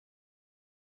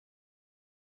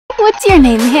What's your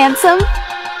name, handsome?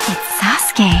 It's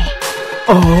Sasuke.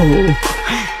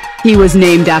 Oh, he was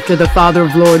named after the father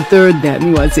of Lord Third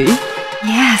then, was he?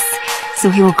 Yes,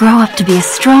 so he will grow up to be a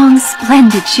strong,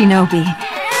 splendid shinobi.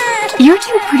 You're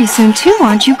due pretty soon too,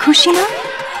 aren't you, Kushina?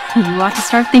 You ought to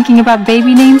start thinking about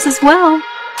baby names as well.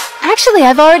 Actually,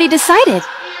 I've already decided.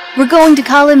 We're going to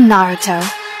call him Naruto.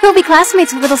 He'll be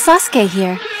classmates with little Sasuke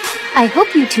here. I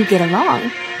hope you two get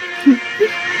along.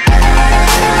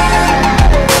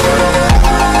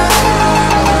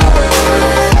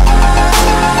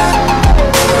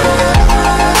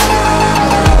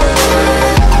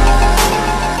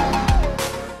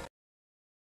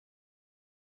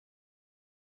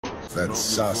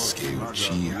 That's Sasuke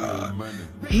Uchiha.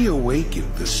 He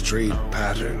awakened the straight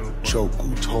pattern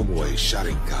Choku Tomoe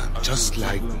Sharingan just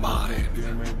like mine.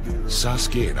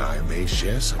 Sasuke and I may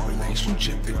share some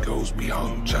relationship that goes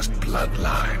beyond just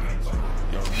bloodline.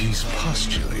 He's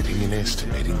postulating and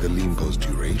estimating the limbo's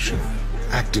duration,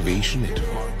 activation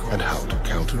interval, and how to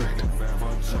counter it.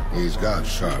 He's got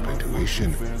sharp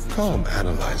intuition, calm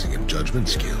analyzing and judgment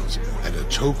skills, and a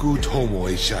Choku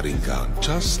Tomoe Sharingan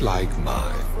just like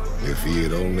mine. If he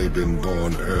had only been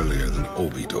born earlier than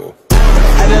Obito.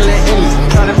 I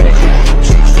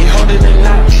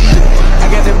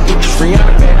got them bitches free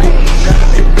on the back.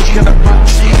 Bitch got a box.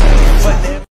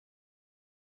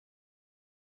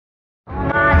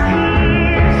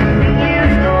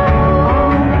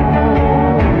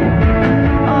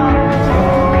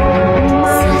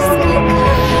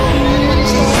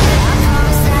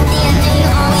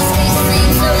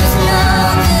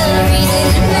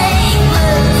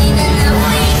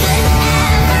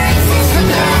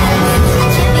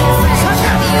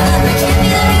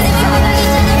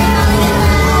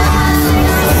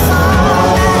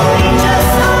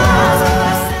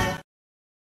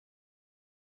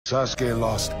 Sasuke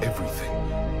lost everything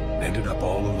and ended up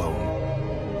all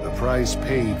alone. The price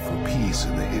paid for peace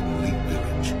in the Hidden Leaf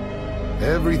Village.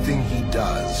 Everything he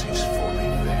does is for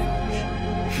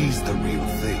revenge. He's the real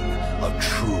thing, a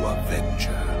true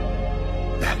avenger.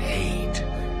 That hate,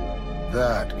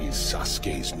 that is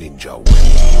Sasuke's ninja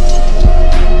way.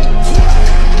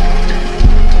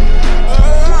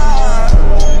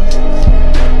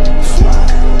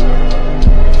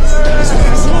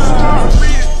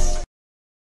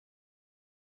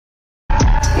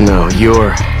 No,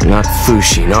 you're not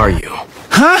Fushin, are you?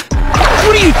 Huh?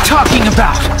 What are you talking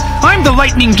about? I'm the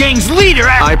Lightning Gang's leader.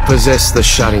 I possess the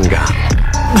Sharingan.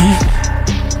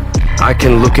 I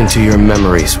can look into your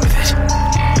memories with it.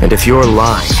 And if you're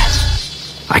lying,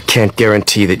 I can't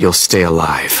guarantee that you'll stay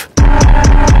alive.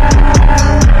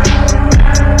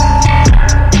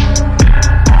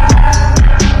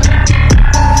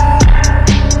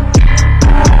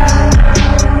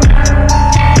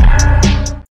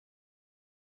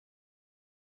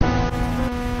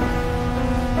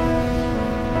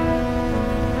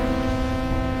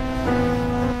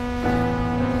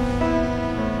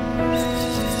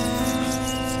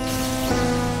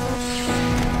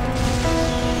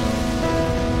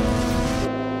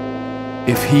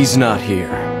 If he's not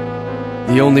here,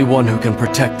 the only one who can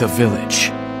protect the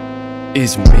village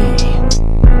is me.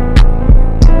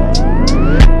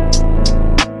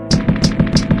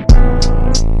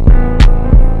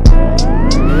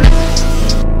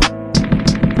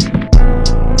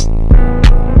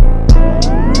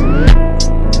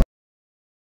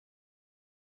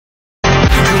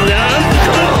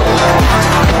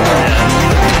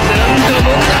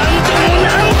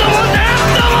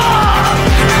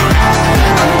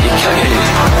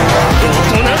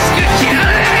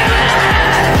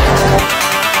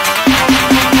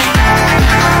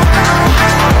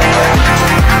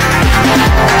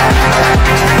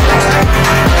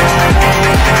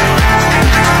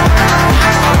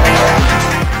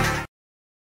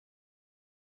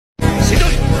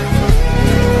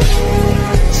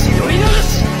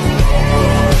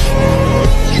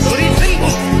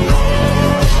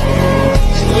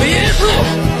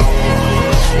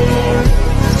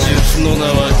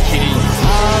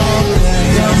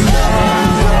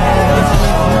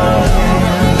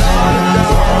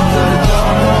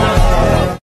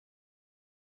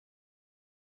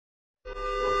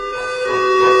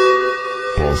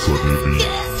 Passa de mim,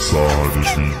 sarra de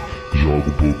mim, joga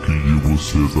um pouquinho e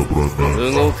você dá pra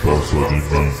mim. Passa de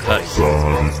mim,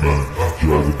 sarra de mim,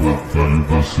 joga um pouquinho e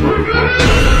você dá pra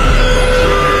mim.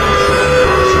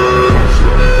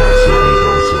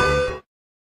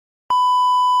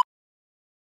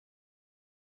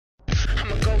 I'm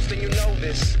a ghost and you know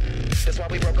this. That's why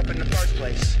we broke up in the first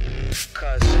place.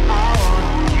 Cause I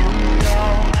want you to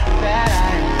know that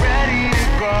I'm ready to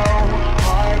go.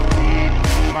 Heartbeat,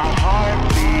 my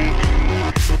heartbeat.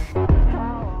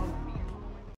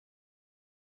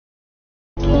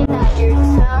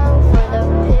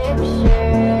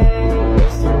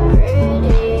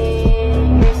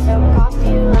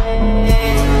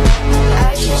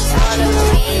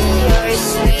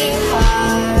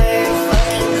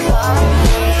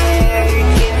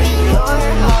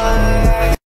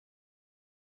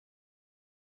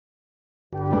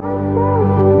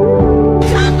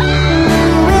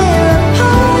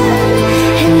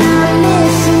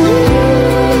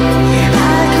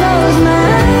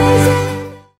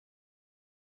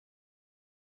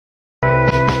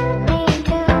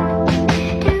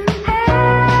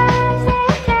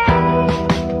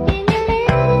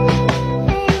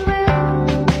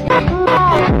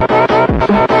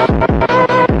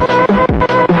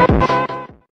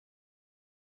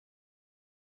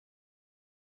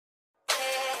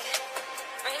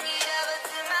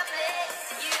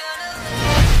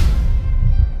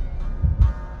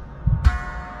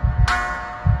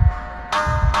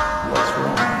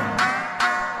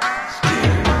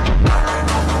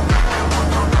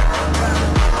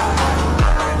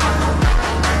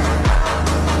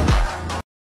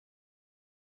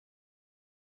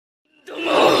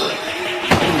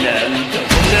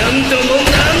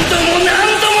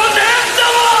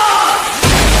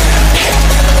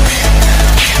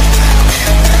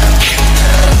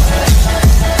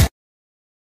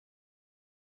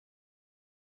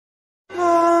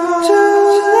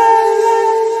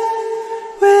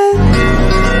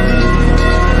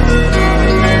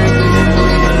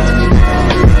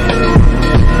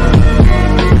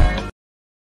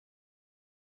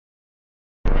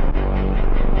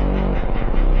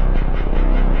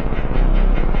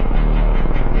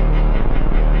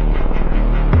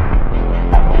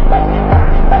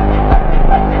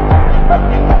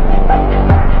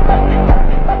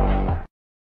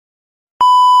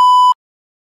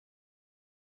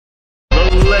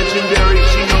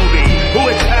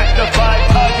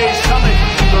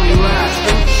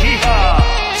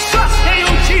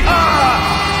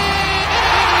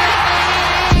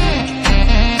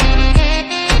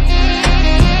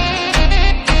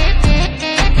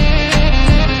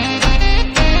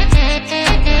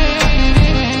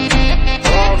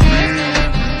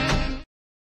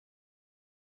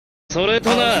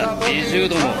 獣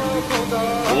ども、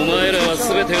お前らは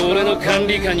全て俺の管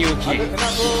理下に置き、自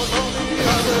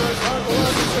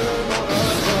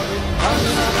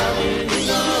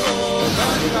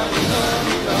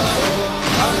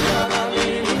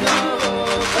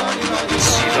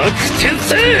爆転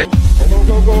生。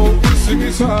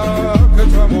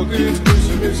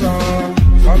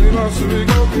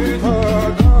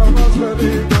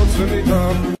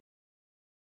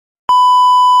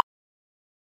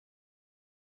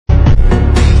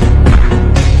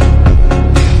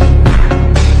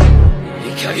い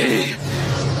い加減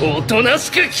おとな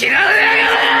しく嫌われや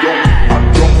がれ。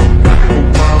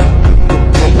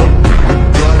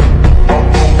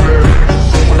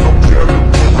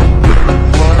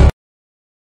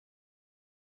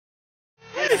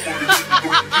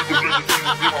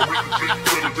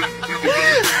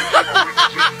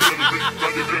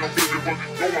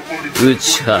う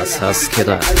ちはサスケ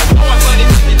だ。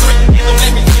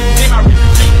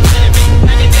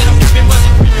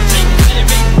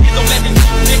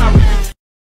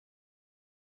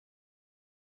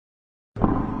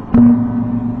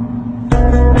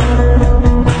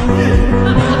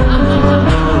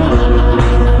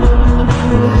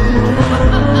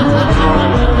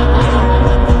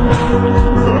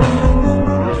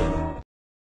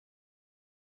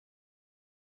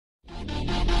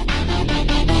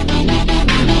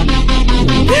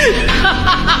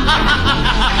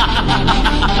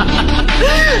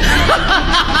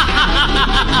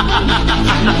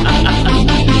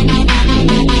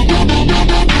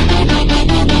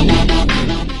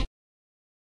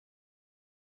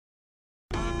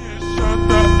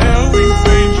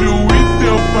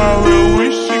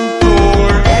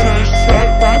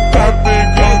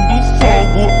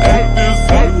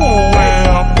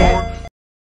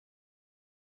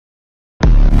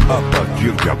A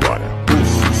partir de agora, o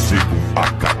sossego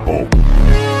acabou.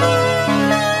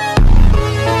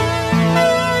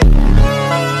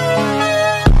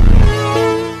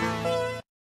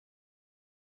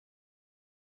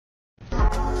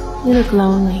 You look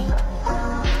lonely.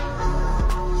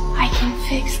 I can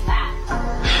fix that.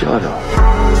 Shut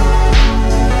up.